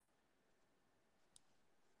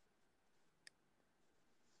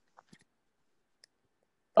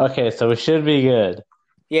Okay, so we should be good.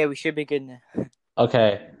 Yeah, we should be good now.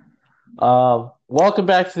 Okay. Welcome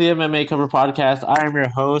back to the MMA Cover Podcast. I am your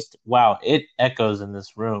host. Wow, it echoes in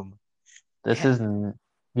this room. This isn't.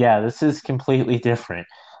 Yeah, this is completely different.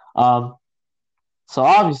 Um, so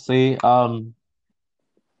obviously,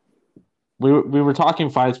 we were talking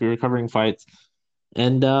fights. We were covering fights,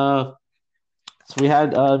 and so we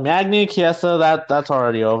had magny chiesa. That's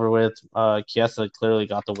already over with. Chiesa clearly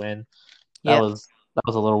got the win. That Yeah. was that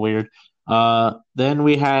was a little weird. Then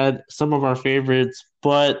we had some of our favorites,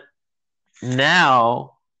 but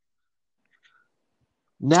now,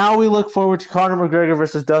 now we look forward to Conor McGregor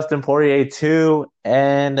versus Dustin Poirier 2.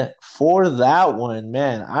 And for that one,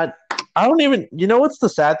 man, I don't even what's the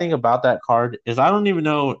sad thing about that card is I don't even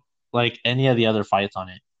know like any of the other fights on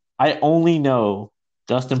it. I only know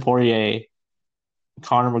Dustin Poirier,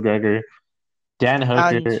 Conor McGregor, Dan Hooker,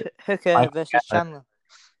 And Hooker Michael versus Chandler. Chandler.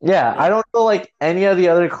 Yeah, I Yeah. don't know like any of the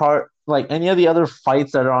other any of the other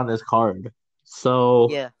fights that are on this card. So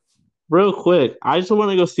Yeah. real quick, I just want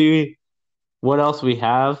to go see what else we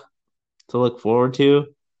have to look forward to.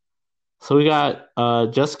 So we got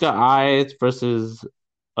Jessica Ives versus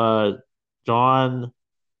uh John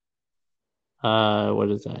what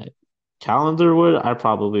is that? Calendarwood? I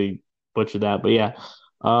probably butchered that, but yeah.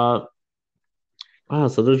 Uh wow,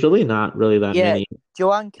 so there's really not really that Yeah. many.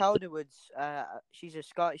 Joanne Calderwood's she's a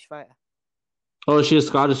Scottish fighter. Oh, is she a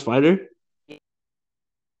Scottish fighter? Yeah.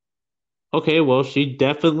 Okay, well she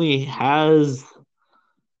definitely has,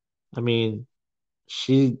 I mean,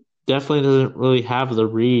 she definitely doesn't really have the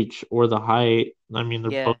reach or the height. I mean,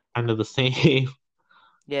 they're both Yeah. kind of the same.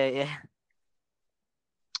 Yeah, yeah.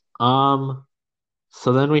 Um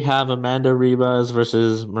So then we have Amanda Ribas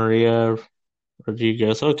versus Maria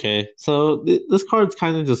Rodriguez. Okay, so this card's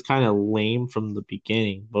kind of lame from the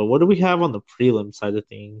beginning. But what do we have on the prelim side of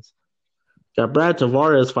things? Got Brad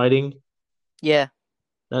Tavares fighting. Yeah.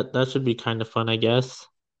 That should be kind of fun, I guess.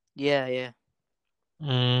 Yeah, yeah.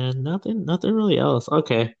 And nothing really else.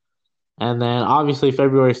 Okay, and then obviously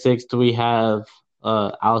February 6th we have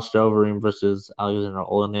Alistair Overeem versus Alexander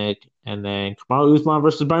Olenek, and then Kamaru Usman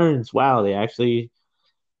versus Burns. Wow, they actually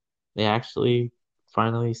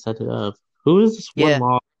finally set it up. Who is this one Yeah.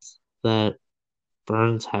 loss that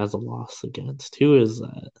Burns has a loss against? Who is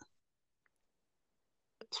that?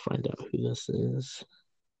 Let's find out who this is.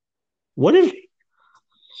 What if?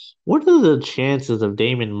 What are the chances of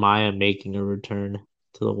Damon Maya making a return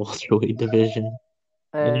to the welterweight division?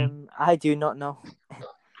 You know, I do not know.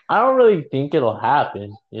 I don't really think it'll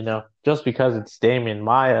happen. Just because it's Damon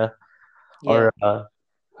Maya Yeah. or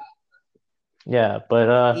yeah,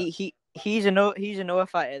 but He's another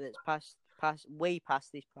fighter that's past way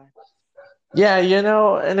past this prime. yeah,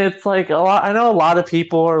 and it's like a lot. I know a lot of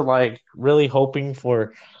people are like really hoping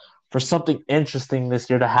for something interesting this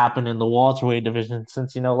year to happen in the welterweight division.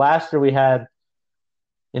 Since last year we had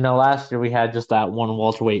just that one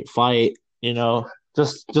welterweight fight.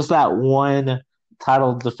 Just that one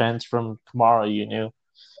title defense from Kamara.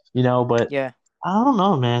 But Yeah. I don't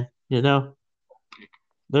know, man.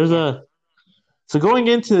 There's Yeah. a so going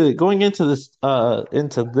into this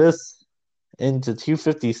into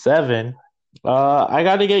 257. I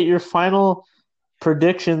got to get your final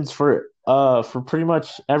predictions for pretty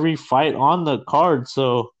much every fight on the card.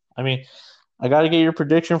 So I mean, I got to get your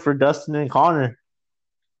prediction for Dustin and Connor.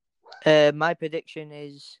 My prediction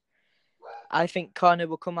is I think Conor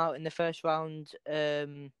will come out in the first round,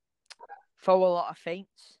 throw a lot of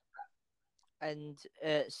feints and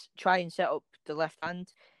try and set up the left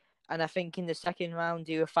hand. And I think in the second round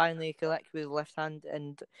he will finally collect with the left hand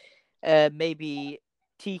and maybe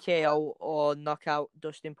TKO or knockout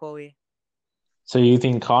Dustin Poirier. So you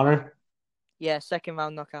think Connor? Yeah, second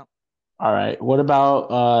round knockout. All right. What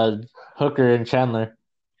about Hooker and Chandler?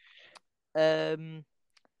 Um,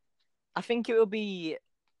 I think it will be.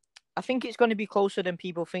 I think it's going to be closer than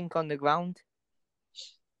people think on the ground.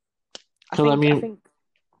 I Because I think. I mean, think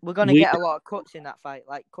we're going to we get a lot of cuts in that fight,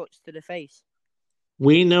 like cuts to the face.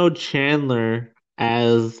 we know Chandler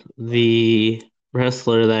as the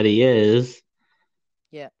wrestler that he is,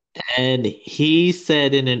 Yeah. and he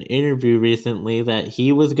said in an interview recently that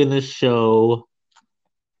he was gonna show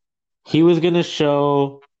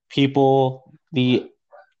people the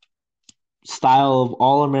style of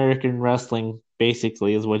all American wrestling,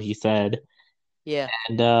 basically, is what he said, Yeah.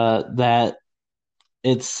 and that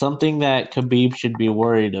it's something that Khabib should be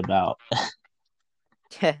worried about.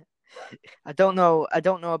 I don't know. I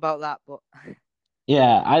don't know about that, but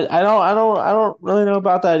Yeah, I don't really know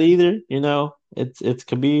about that either. It's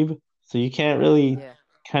Khabib, so you yeah. can't really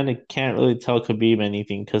tell Khabib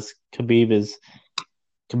anything because Khabib is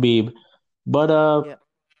Khabib. But Yeah.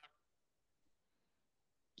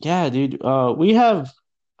 Yeah, dude. We have.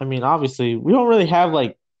 I mean, obviously, we don't really have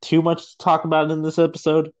like too much to talk about in this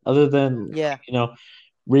episode, other than Yeah, you know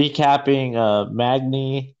recapping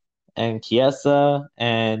Magny and Chiesa,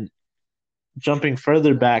 and jumping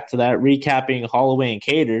further back to that, recapping Holloway and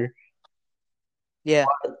Cater. yeah.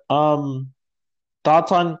 Um,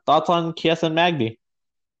 thoughts on Chiesa and Magny.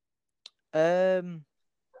 Um,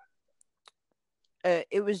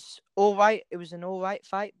 it was all right. It was an all right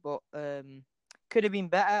fight, but could have been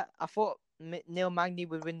better. I thought Neil Magny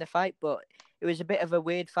would win the fight, but it was a bit of a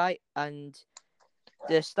weird fight, and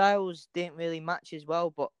the styles didn't really match as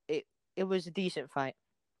well. But it was a decent fight.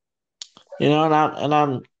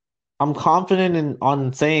 I'm confident in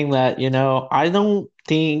on saying that. I don't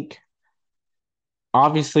think.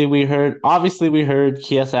 Obviously we heard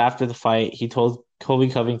Chiesa after the fight. He told Colby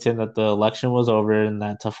Covington that the election was over and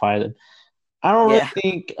that to fight him. I don't really Yeah,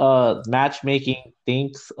 think matchmaking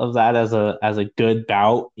thinks of that as a good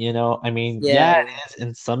bout, I mean, yeah, yeah, it yeah, is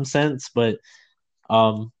in some sense, but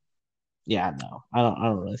um yeah, no. I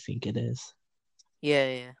don't really think it is.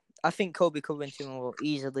 yeah. I think Kobe Covington will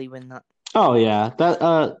easily win that. Oh yeah.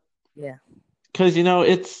 That Yeah, cuz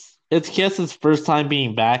it's Chiesa's first time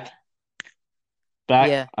being back.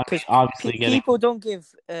 yeah. I mean, Because obviously getting. people don't give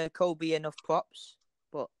Kobe enough props,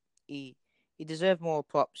 but he he deserved more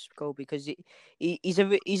props, Kobe, because he's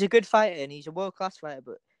a good fighter and he's a world class fighter.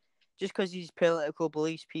 But just because he's political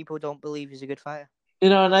beliefs, people don't believe he's a good fighter.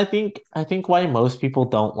 And I think why most people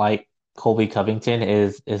don't like Colby Covington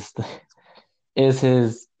is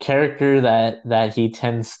his character that he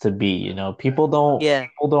tends to be. Yeah, People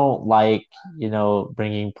don't like,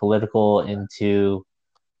 bringing political into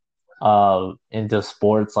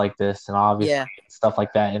sports like this, and obviously yeah, stuff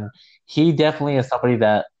like that. And he definitely is somebody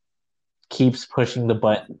that keeps pushing the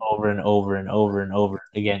button over and over and over and over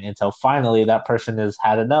again until finally that person has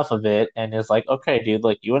had enough of it and is like, okay, dude,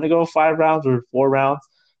 like you want to go 5 rounds or 4 rounds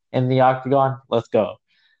in the octagon? Let's go.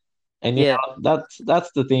 And yeah,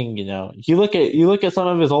 that's the thing. You look at some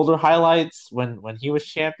of his older highlights when he was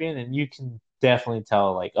champion, and you can definitely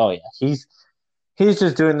tell, like, oh yeah, he's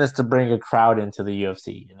just doing this to bring a crowd into the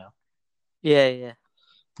UFC. yeah.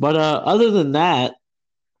 But other than that,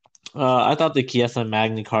 I thought the Chiesa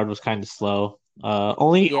Magny card was kind of slow.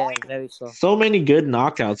 Only Yeah, very slow. so many good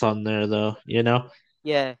knockouts on there, though.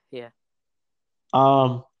 Yeah, yeah,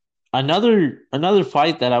 Um, another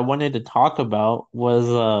fight that I wanted to talk about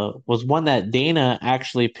was one that Dana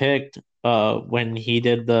actually picked when he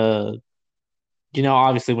did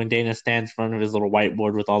obviously when Dana stands in front of his little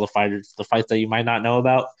whiteboard with all the fighters, the fights that you might not know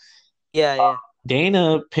about. yeah.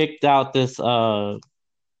 Dana picked out this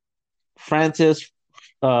Francis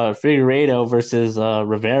Figueiredo versus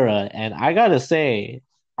Rivera, and I gotta say,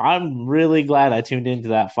 I'm really glad I tuned into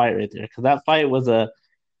that fight right there because that fight was a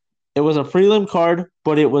prelim card,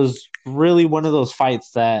 but it was really one of those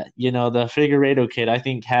fights that the Figueiredo kid I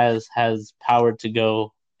think has power to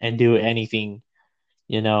go and do anything,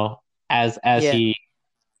 you know, as Yeah, he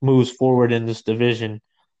moves forward in this division,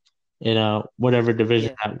 whatever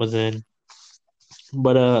division yeah, that was in.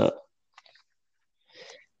 But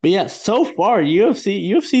but yeah, so far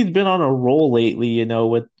UFC's been on a roll lately,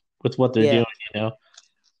 with what they're yeah, doing, you know.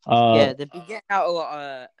 Uh yeah. They've been getting out a lot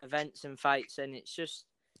of events and fights, and it's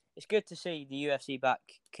good to see the UFC back,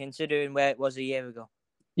 considering where it was a year ago.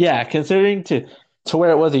 yeah, considering to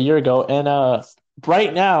where it was a year ago. And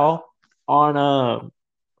right now on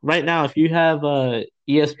right now if you have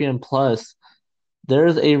ESPN Plus,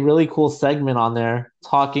 there's a really cool segment on there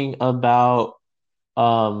talking about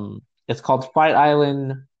it's called Fight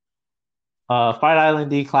Island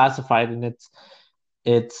Declassified, and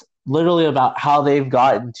it's literally about how they've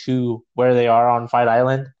gotten to where they are on Fight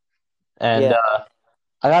Island. And Yeah,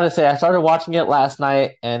 I gotta say, I started watching it last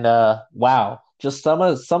night, and wow, just some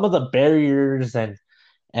of the barriers and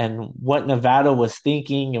what Nevada was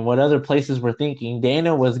thinking and what other places were thinking.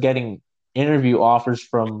 Dana was getting interview offers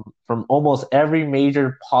from almost every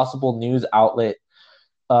major possible news outlet.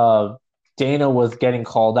 Uh, Dana was getting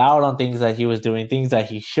called out on things that he was doing, things that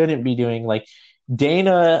he shouldn't be doing. Like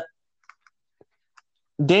Dana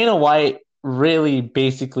Dana White really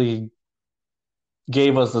basically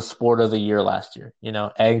gave us the sport of the year last year,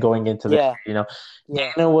 and going into this yeah, year,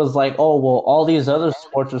 yeah, Dana was like, oh, well, all these other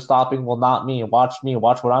sports are stopping. Well, not me. Watch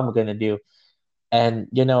what I'm going to do. And,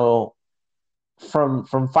 from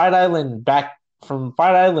Fight Island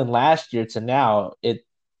last year to now,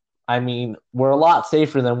 I mean, we're a lot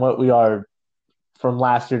safer than what we are from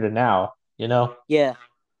last year to now. yeah,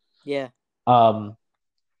 yeah, Um,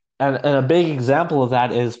 and a big example of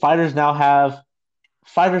that is fighters now have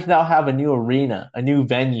a new arena, a new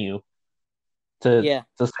venue to Yeah,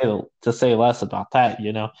 to say less about that,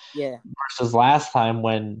 you know. yeah, Versus last time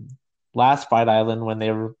when last Fight Island when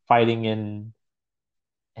they were fighting in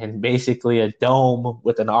basically a dome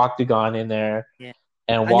with an octagon in there yeah.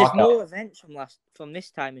 and And there's walk out. more events from this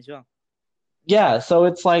time as well. Yeah, so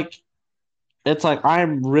it's like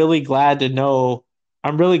I'm really glad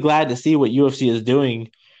to see what UFC is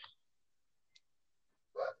doing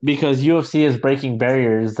because UFC is breaking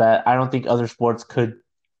barriers that I don't think other sports could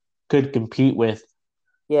compete with.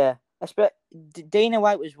 Yeah, Dana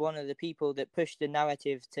White was one of the people that pushed the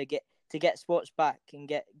narrative to get sports back and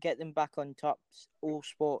get them back on top, all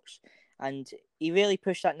sports. And he really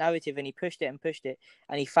pushed that narrative, and he pushed it,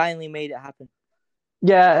 and he finally made it happen.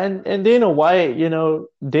 Yeah, and Dana White, you know,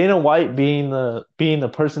 Dana White being the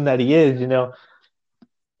person that he is, you know,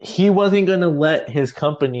 he wasn't going to let his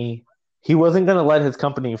company he wasn't going to let his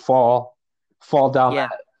company fall Yeah,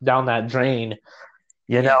 down that drain,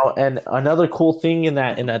 you yeah, know. And another cool thing in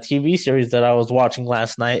that TV series that I was watching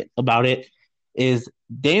last night about it is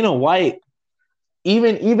Dana White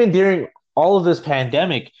even during all of this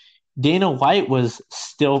pandemic, Dana White was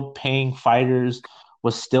still paying fighters,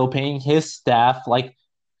 was still paying his staff. Like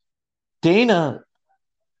Dana,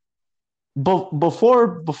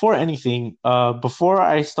 before anything, before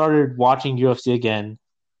I started watching UFC again,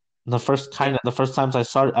 yeah, the first times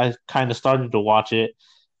I kind of started to watch it.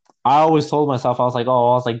 I always told myself I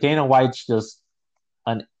was like Dana White's just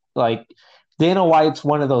an like Dana White's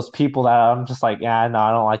one of those people that I'm just like, yeah, no,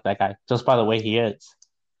 I don't like that guy just by the way he is.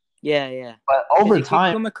 yeah, yeah. But Because over he could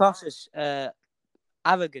time, come across as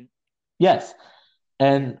arrogant. yes. Yeah,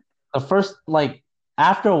 And the first like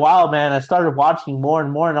after a while, man, I started watching more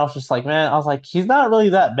and more, and I was just like, man, I was like, he's not really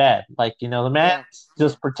that bad. Like, you know, the man's yeah, yeah,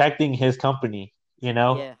 just protecting his company, you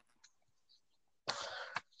know? yeah,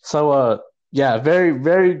 So yeah,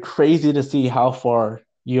 very crazy to see how far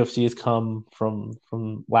UFC has come from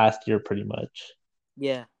last year pretty much.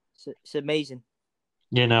 yeah. It's amazing.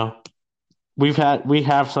 You know, we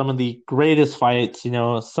have some of the greatest fights, you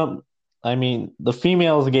know, some I mean, the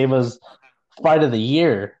females gave us fight of the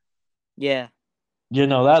year. Yeah, You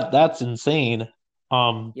know, that's insane.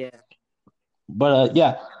 Um yeah, but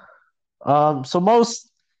yeah. So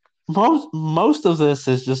most of this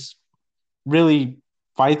is just really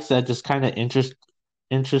fights that just kind of interest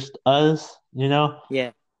us, you know.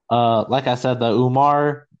 yeah, Like I said, the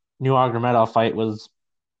Umar Nurmagomedov fight was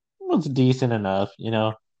decent enough. You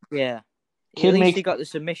know, yeah. At kid least makes he got the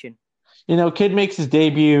submission. kid makes his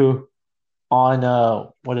debut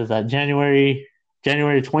on what is that January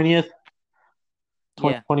 20th,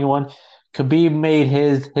 Yeah. 2021. Khabib made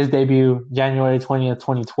his debut January 20th,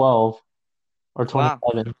 2012 or Wow.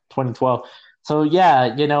 2012. So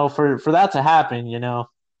yeah, you know, for that to happen, you know,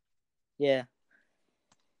 Yeah.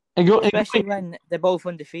 and Especially going, when they're both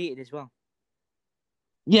undefeated as well.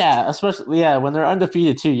 yeah, especially yeah when they're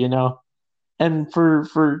undefeated too, you know. And for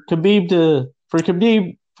Khabib to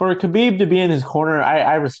be in his corner,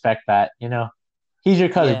 I respect that. You know, he's your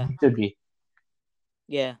cousin. Yeah. He should be.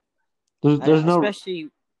 Yeah. And There's no, especially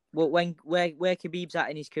when where Khabib's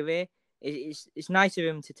at in his career, it's nice of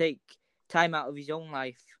him to take time out of his own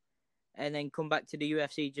life and then come back to the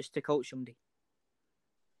UFC just to coach somebody.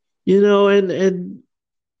 you know, and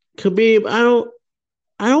Khabib, I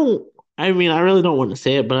don't, I mean, I really don't want to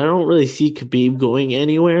say it, but I don't really see Khabib going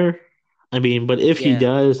anywhere. I mean, but if he Yeah.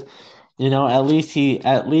 does, you know, at least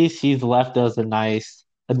he's left us a nice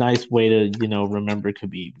way to remember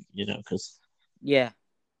Khabib. You know, because Yeah.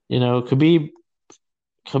 you know Khabib,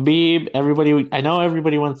 everybody, I know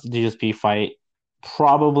everybody wants the GSP fight.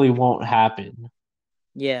 Probably won't happen.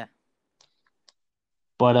 Yeah.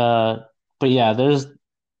 But yeah, there's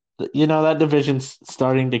you know that division's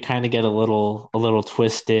starting to kind of get a little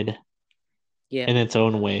twisted Yeah. in its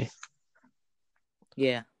own way.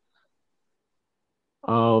 Yeah.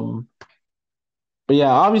 Um, but yeah,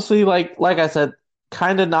 obviously, like I said,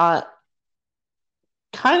 kind of not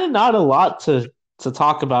a lot to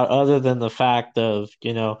talk about other than the fact of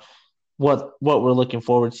what we're looking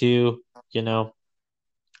forward to. You know,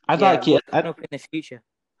 I Yeah. thought, What's coming up in the future?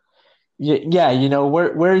 yeah, you know,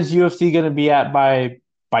 where's UFC gonna be at by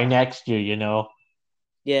next year?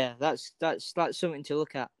 Yeah, that's something to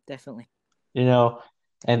look at, definitely. You know,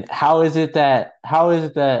 and how is it that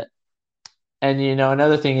and you know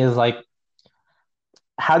another thing is like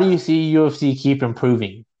how do you see UFC keep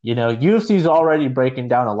improving? You know, UFC is already breaking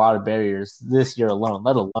down a lot of barriers this year alone,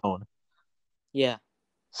 let alone. Yeah.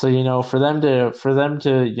 So you know, for them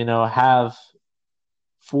to have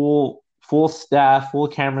full staff, full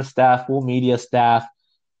camera staff, full media staff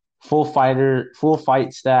full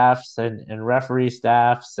fight staffs and referee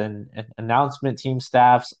staffs and announcement team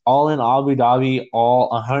staffs all in Abu Dhabi, all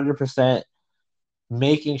 100%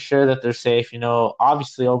 making sure that they're safe.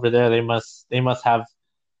 Obviously over there they must have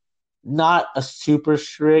not a super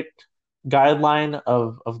strict guideline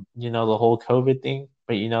of the whole COVID thing,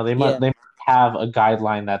 but they must Yeah, they have a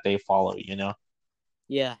guideline that they follow.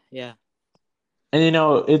 yeah, yeah, And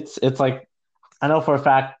it's like I know for a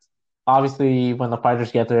fact, obviously when the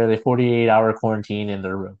fighters get there, they 48-hour quarantine in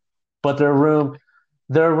their room. But their room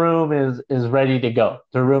is ready to go.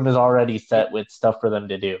 Their room is already yeah. set with stuff for them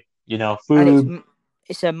to do. And Food.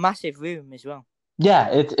 it's a massive room as well. Yeah,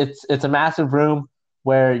 it's a massive room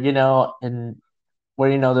where, and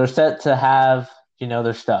where they're set to have,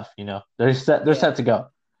 their stuff, they're set Yeah, to go.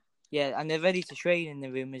 yeah, and they're ready to train in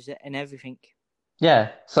the room and everything.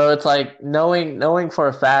 Yeah, so it's like knowing for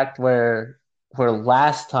a fact where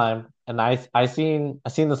last time, and I seen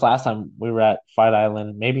this last time we were at Fight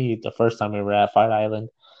Island, maybe the first time we were at Fight Island.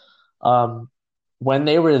 Um, when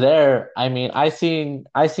they were there, I mean, I seen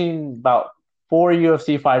about four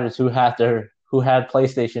UFC fighters who had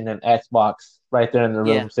PlayStation and Xbox right there in the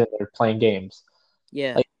Yeah, room, sitting there playing games.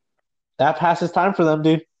 yeah, Like that passes time for them,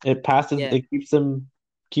 dude. yeah. It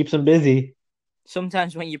keeps them busy.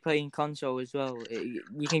 Sometimes when you're playing console as well,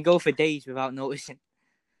 you can go for days without noticing.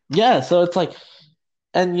 Yeah, so it's like,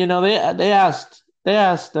 and they asked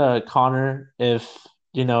Connor if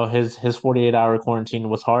his 48-hour quarantine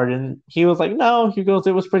was hard, and he was like, no. He goes,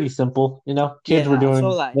 it was pretty simple. Kids were Yeah, I saw doing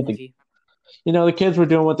that what the interview. the kids were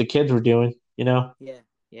doing what the kids were doing. Yeah,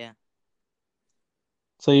 yeah,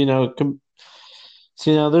 So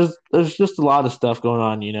there's just a lot of stuff going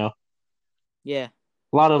on. yeah.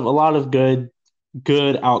 A lot of good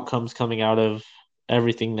outcomes coming out of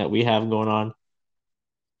everything that we have going on.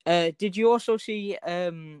 Did you also see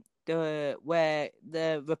the where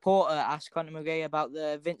the reporter asked Conor McGregor about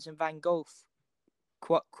the Vincent Van Gogh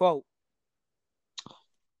quote?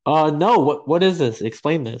 No, what is this?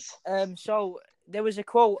 Explain this. So there was a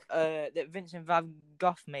quote that Vincent Van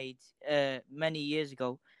Gogh made many years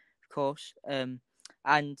ago, of course.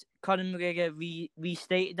 And Conor McGregor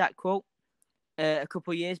restated that quote a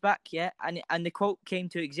couple of years back, yeah, and the quote came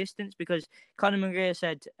to existence because Conor McGregor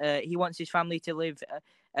said he wants his family to live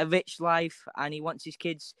a rich life and he wants his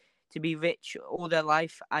kids to be rich all their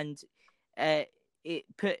life, and uh, it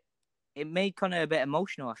put it made Conor a bit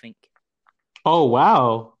emotional, I think. Oh,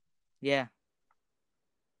 wow. Yeah,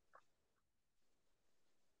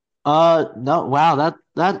 No, wow,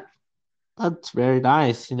 that's very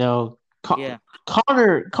nice. yeah,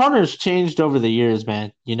 Connor's changed over the years,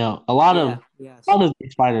 man. A lot yeah, of a yes, lot of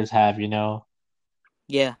these fighters have.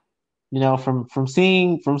 yeah, From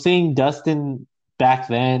seeing Dustin back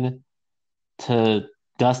then to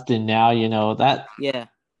Dustin now. That yeah.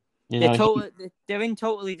 he They're in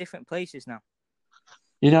totally different places now.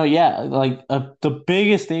 yeah, like the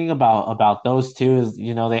biggest thing about those two is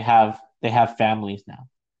they have families now.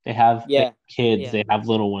 They have Yeah, kids. yeah, They have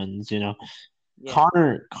little ones. yeah,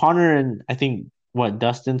 Connor and I think what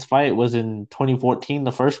Dustin's fight was in 2014,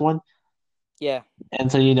 the first one. yeah,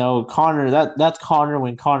 And so Connor, that's Connor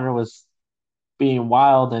when Connor was being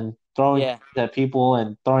wild and throwing yeah. things at people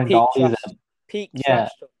and throwing Peak dollies trash, at peak yeah,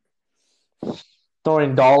 trash talk.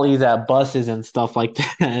 throwing dollies at buses and stuff like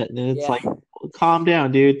that. And it's Yeah, like, calm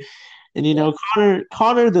down, dude. And yeah,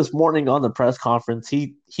 Connor this morning on the press conference,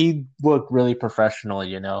 he looked really professional.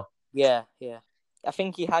 yeah, yeah. I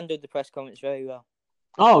think he handled the press conference very well.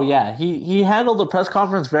 Oh yeah, he handled the press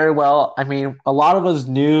conference very well. I mean, a lot of us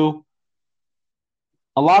knew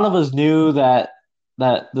that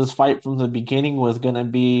this fight from the beginning was going to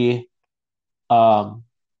be um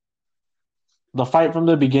the fight from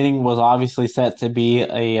the beginning was obviously set to be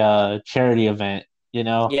a charity event,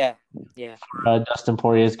 Yeah, yeah, Dustin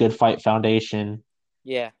Poirier's Good Fight Foundation,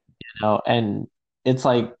 yeah, and it's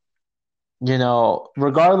like,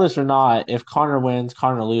 regardless or not, if Connor wins,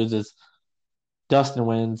 Connor loses, Dustin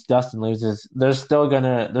wins, Dustin loses, they're still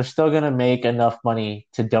gonna make enough money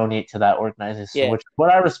to donate to that organization, yeah. which is what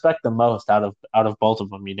I respect the most out of both of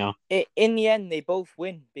them. In the end, they both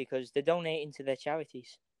win because they're donating to their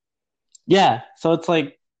charities. Yeah, so it's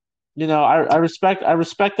like, I respect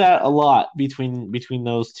that a lot between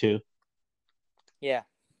those two. Yeah,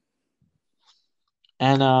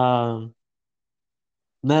 And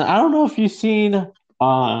then I don't know if you've seen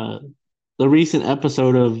the recent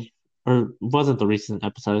episode or it wasn't the recent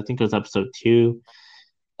episode. I think it was episode two.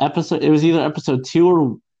 It was either episode two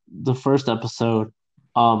or the first episode.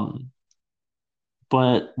 Um,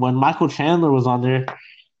 but when Michael Chandler was on there,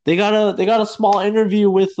 they got a small interview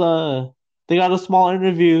with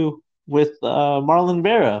Marlon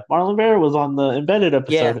Vera. Marlon Vera was on the Embedded Yeah,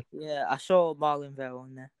 episode, yeah. I saw Marlon Vera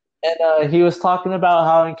on there. and he was talking about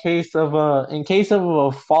how in case of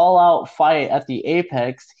a fallout fight at the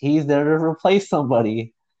Apex, he's there to replace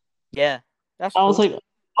somebody. Yeah, that's I was cool. like,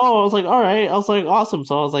 oh, I was like, all right. I was like, awesome.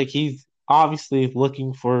 So I was like, he's obviously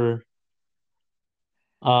looking for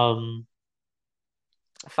um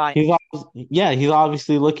A fight. he's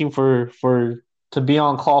obviously looking for to be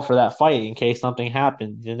on call for that fight in case something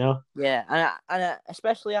happens, you know? Yeah, and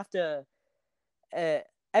especially after uh,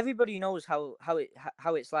 everybody knows how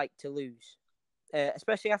it's like to lose,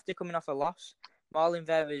 especially after coming off a loss. Marlon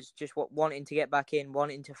Vera is just wanting to get back in,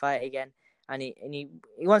 wanting to fight again, and he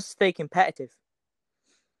wants to stay competitive.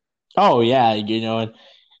 Oh yeah,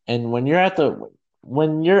 and when you're at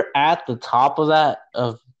the top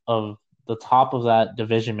of of the top of that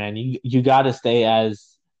division, man, you got to stay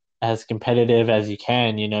as competitive as you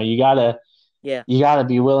can, Yeah, you got to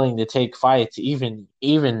be willing to take fights even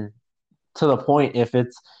to the point if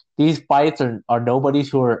it's these fights are nobodies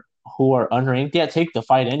who are unranked yet, take the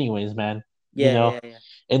fight anyways, man. You yeah, know, yeah, yeah,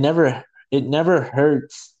 it never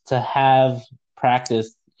hurts to have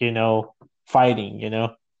practice, fighting,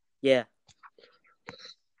 yeah,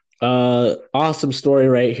 Awesome story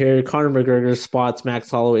right here. Conor McGregor spots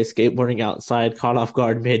Max Holloway skateboarding outside, caught off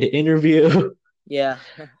guard mid interview. yeah.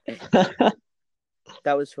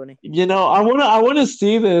 That was funny. I wanna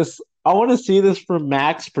see this. I want to see this from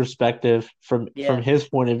Max's perspective, from Yeah, his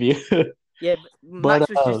point of view. yeah. But But Max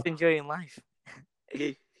was just enjoying life.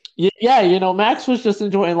 yeah, Max was just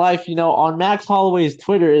enjoying life. On Max Holloway's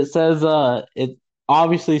Twitter, it says it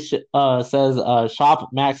obviously says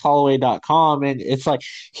shopmaxholloway.com, and it's like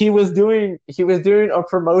he was doing a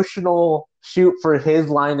promotional shoot for his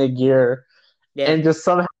line of gear, Yeah, and just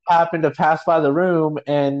somehow happened to pass by the room,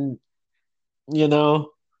 and you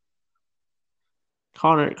know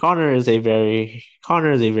Connor is a very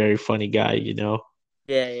funny guy. yeah,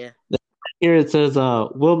 yeah, Here it says,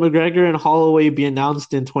 will McGregor and Holloway be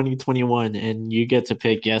announced in 2021? And you get to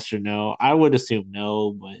pick yes or no. I would assume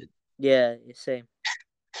no, but yeah. Same.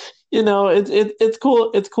 it's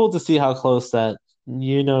cool. It's cool to see how close to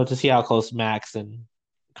see how close Max and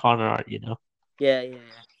Connor are. Yeah, yeah, yeah.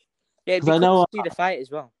 Yeah, it'd Because be I cool to know, see the fight as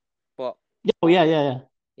well. But oh yeah, yeah, yeah.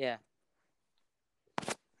 yeah,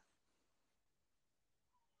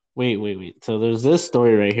 Wait. So there's this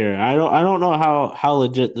story right here. I don't know how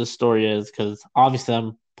legit this story is because obviously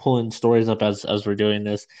I'm pulling stories up as we're doing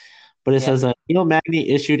this. But it yeah, says Magny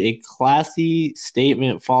issued a classy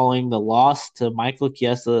statement following the loss to Michael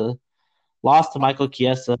Chiesa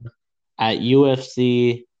at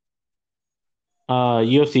UFC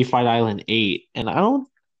Fight Island 8, and I don't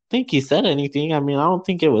think he said anything. I mean, I don't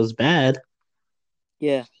think it was bad.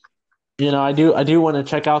 yeah, I do want to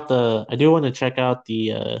check out the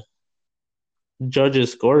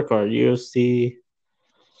judges scorecard. UFC.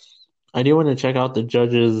 I do want to check out the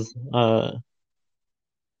judges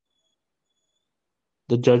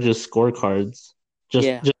scorecards. Just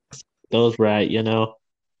yeah, just those right. yeah,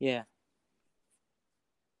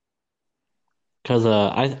 Because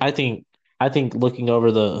I think looking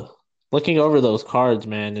over those cards,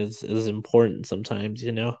 man, is important sometimes.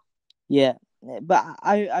 yeah. But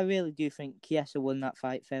I really do think Chiesa won that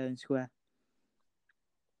fight fair and square.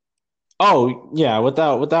 Oh yeah,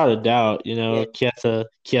 without a doubt, Yeah,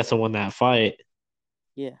 Chiesa won that fight.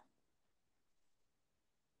 yeah,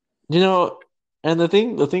 You know, and the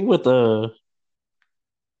thing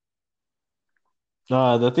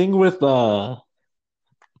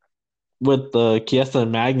with the Chiesa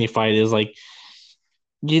and Magny fight is like,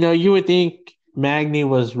 you would think Magny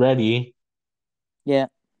was ready, yeah,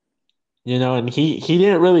 and he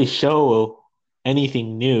didn't really show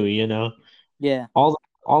anything new. yeah, All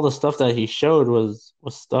the stuff that he showed was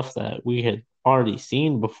stuff that we had already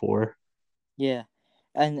seen before. yeah.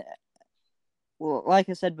 And well, like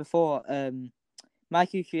I said before,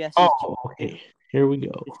 Mikey Chiesa's Oh, okay. Here we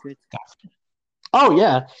go. just good. Oh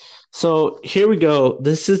yeah. So here we go.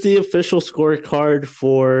 This is the official scorecard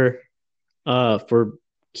for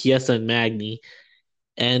Chiesa and Magny.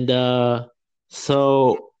 And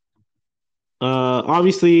so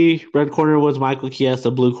obviously red corner was Michael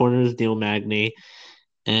Chiesa, blue corner is Neil Magny.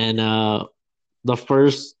 And the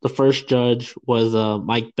first judge was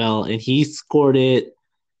Mike Bell, and he scored it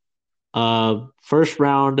first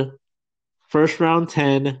round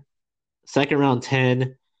 10, second round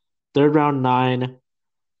 10, third round 9,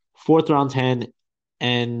 fourth round 10,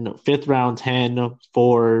 and fifth round 10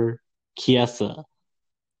 Chiesa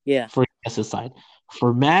Yeah, for Chiesa's side.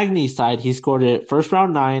 For Magny's side, he scored it first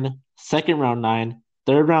round 9, second round 9,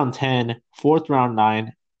 third round 10, fourth round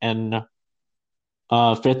 9, and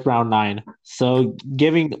fifth round 9. So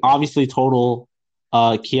giving obviously total,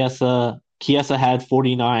 Chiesa had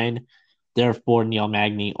 49, therefore Neil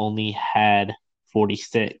Magny only had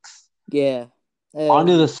 46. Yeah.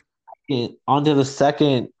 Onto Um. the onto the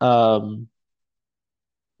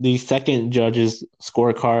second judge's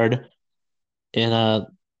scorecard, and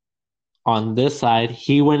on this side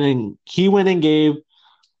he went and gave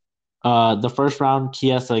the first round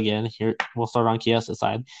Chiesa again. Here we'll start on Chiesa's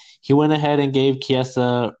side. He went ahead and gave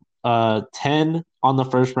Chiesa 10 on the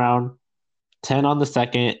first round, 10 on the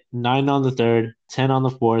second, 9 on the third, 10 on the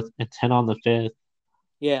fourth, and 10 on the fifth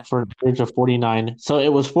Yeah. for an average of 49. So it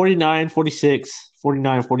was 49, 46,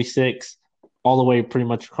 49, 46, all the way pretty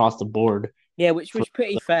much across the board. Yeah, which For was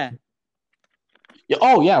pretty fair.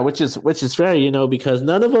 Oh yeah, which is fair, because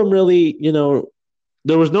none of them really,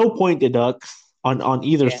 there was no point deducts on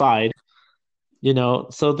either Yeah. side,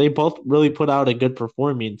 so they both really put out a good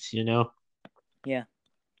performance, Yeah.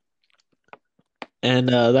 and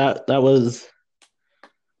that was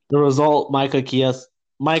the result.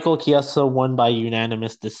 Michael Chiesa won by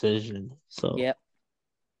unanimous decision. So Yeah.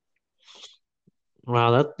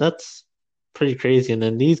 wow, that's pretty crazy. And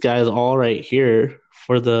then these guys all right here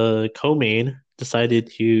for the co-main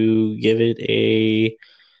decided to give it a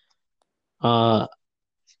uh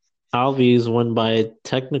Alves won by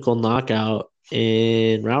technical knockout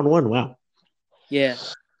in round 1. Wow. Yeah.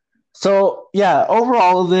 So yeah,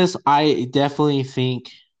 overall of this, I definitely think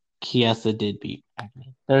Chiesa did beat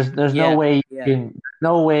Magny. There's no Yeah. way you Yeah. can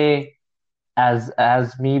no way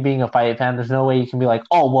as me being a fight fan, there's no way you can be like,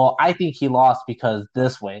 oh well, I think he lost because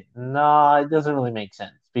this way. No, it doesn't really make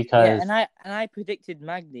sense Yeah. because And I predicted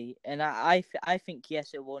Magny, and I think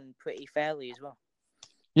Chiesa won pretty fairly as well.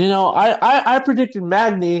 I predicted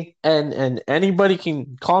Magny, and anybody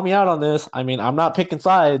can call me out on this. I mean, I'm not picking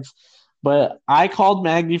sides, but I called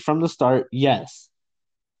Magny from the start. Yes,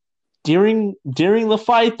 during the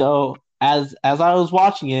fight though, as I was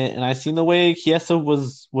watching it and I seen the way Chiesa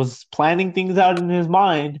was planning things out in his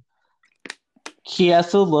mind,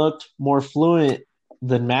 Chiesa looked more fluent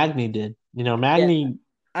than Magny did. Yeah. And Magny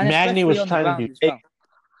especially was on the trying to ground do as take well.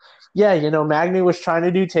 yeah, Magny was trying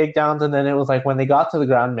to do takedowns, and then it was like when they got to the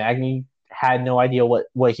ground, Magny had no idea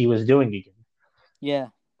what he was doing again. Yeah.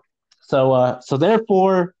 So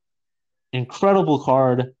therefore, incredible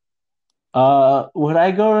card. Would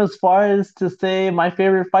I go as far as to say my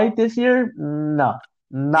favorite fight this year? No,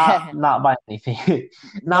 not by anything.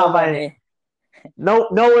 Not Nowhere by near.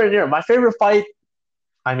 nowhere near. My favorite fight.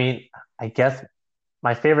 I mean, I guess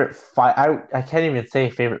my favorite fight. I can't even say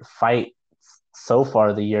favorite fight so far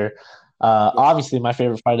of the year. Yeah. Obviously, my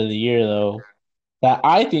favorite fight of the year though, that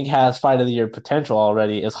I think has fight of the year potential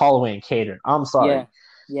already, is Holloway and Cater. I'm Yeah. sorry.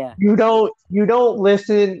 Yeah. You don't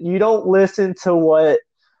listen to what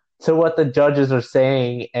the judges are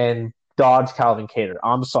saying and dodge Calvin Cater.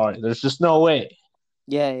 I'm sorry. There's just no way.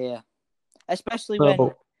 Yeah. Yeah. Especially when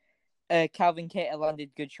So Calvin Cater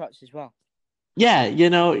landed good shots as well. yeah,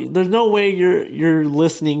 there's no way you're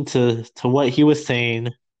listening to what he was saying,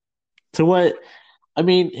 to what I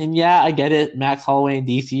mean, and yeah, I get it. Max Holloway and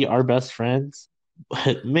DC are best friends,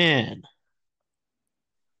 but man,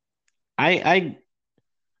 I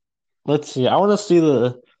let's see. I want to see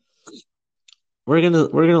the. We're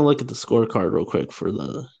gonna look at the scorecard real quick for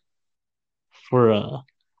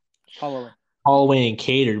Holloway. Holloway and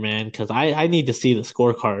Cater, man, because I need to see the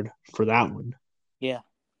scorecard for that one. Yeah.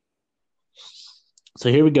 So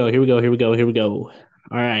here we go. Here we go. Here we go. Here we go.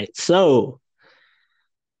 All right. So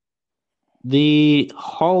the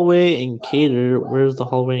Holloway and Cater. Where's the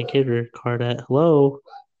Holloway and Cater card at? Hello.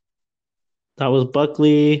 That was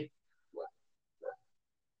Buckley.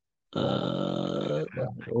 No.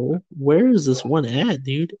 Where is this one at,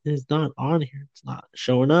 dude? It's not on here. It's not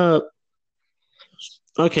showing up.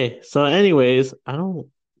 Okay. So, anyways, I don't.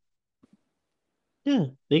 Yeah,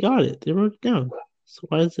 they got it. They wrote it down. So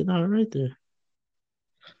why is it not right there?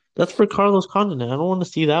 That's for Carlos Condon. I don't want to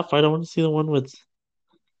see that fight. I want to see the one with.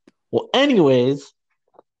 Well, anyways,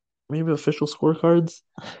 maybe official scorecards.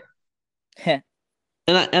 And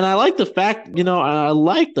I like the fact, I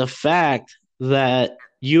like the fact that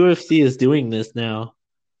UFC is doing this now.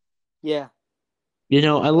 Yeah.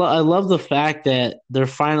 I love the fact that they're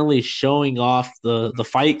finally showing off the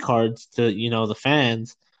fight cards to the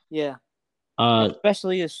fans. Yeah. Uh,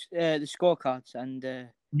 Especially the scorecards and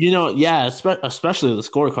yeah, especially the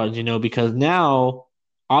scorecards. Because now,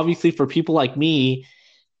 obviously, for people like me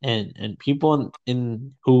and people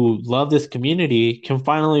in who love this community can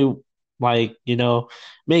finally like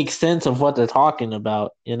make sense of what they're talking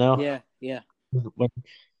about. yeah. Yeah. When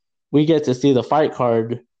we get to see the fight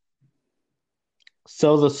card.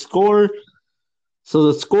 So the score So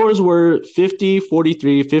the scores were 50,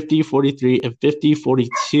 43, 50, 43, and 50,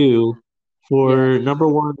 42 Yeah. for number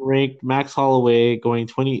one ranked Max Holloway going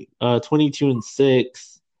 22 and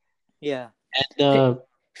 6. Yeah. And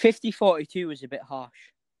 50-42 was a bit harsh.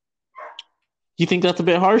 you think that's a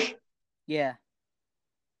bit harsh? Yeah.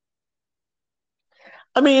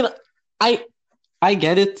 I mean, I I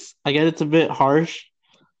get it. I get it's a bit harsh,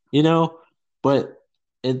 you know, but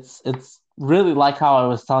it's really like how I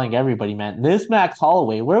was telling everybody, man. This Max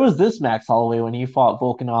Holloway, where was this Max Holloway when he fought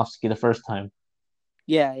Volkanovski the first time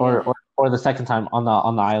Yeah. or Yeah. or, or the second time on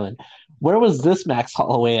the island? Where was this Max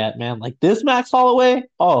Holloway at, man? Like this Max Holloway?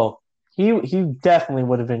 Oh, he definitely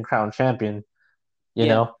would have been crowned champion, you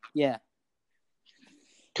Yeah. know? Yeah.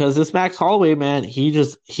 Because this Max Holloway, man,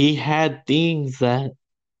 he had things that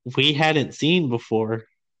we hadn't seen before.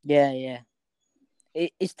 Yeah. Yeah.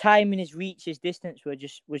 His timing, his reach, his distance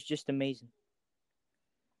was just amazing.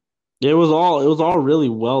 It was all really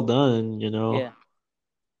well done, Yeah.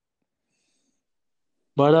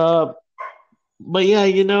 But but yeah,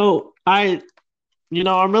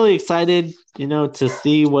 I'm really excited, to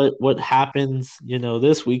see what happens,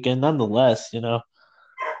 this weekend nonetheless, because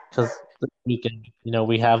this weekend,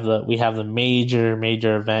 we have the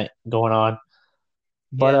major event going on.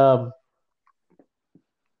 But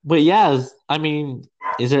Yeah. yeah, I mean,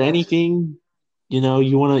 is there anything, you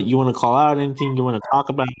wanna call out, anything you want to talk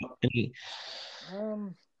about,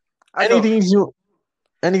 Um, I don't. anything you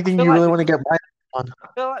I anything feel you like really we. want to get by on? I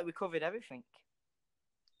feel like we covered everything.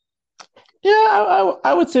 Yeah,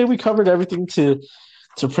 I would say we covered everything to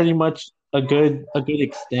Yeah. pretty much a good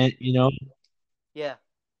extent, Yeah.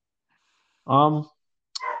 Um,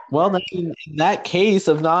 well, then in that case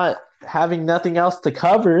of not having nothing else to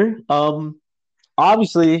cover,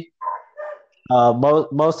 obviously,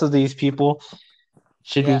 most of these people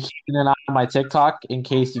should be Yeah. keeping an eye on my TikTok in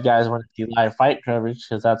case you guys want to see live fight coverage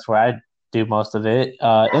because that's where I do most of it.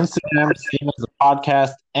 Instagram, same as the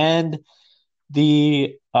podcast, and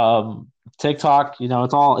the TikTok.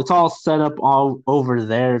 It's all set up all over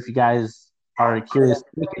there if you guys are Yeah. curious.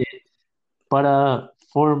 But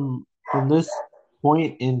from this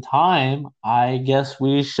point in time, I guess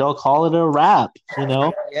we shall call it a wrap.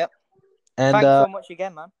 Yep. And Thanks so much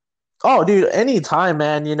again, man. oh, dude, anytime,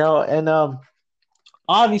 man. And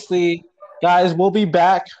obviously, guys, we'll be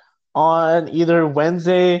back on either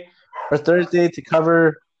Wednesday or Thursday to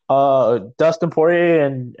cover Dustin Poirier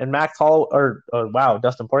and Max Holloway, or wow,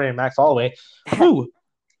 Dustin Poirier and Max Holloway. Woo!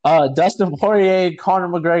 Dustin Poirier, Conor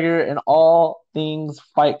McGregor, and all things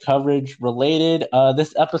fight coverage related.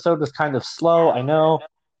 This episode was kind of slow, I know.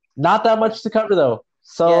 Not that Yeah. much to cover though. Yeah. Not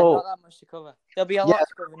So that much to cover. There'll be a yeah, lot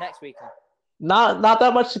to cover next weekend. not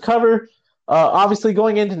that much to cover. Obviously,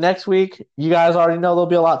 going into next week, you guys already know there'll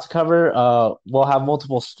be a lot to cover. We'll have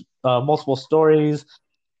multiple stories,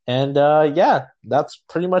 and yeah, that's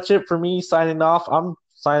pretty much it for me. Signing off. I'm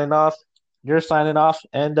signing off. You're signing off,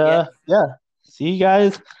 and Yeah. yeah, see you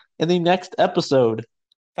guys in the next episode.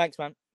 Thanks, man.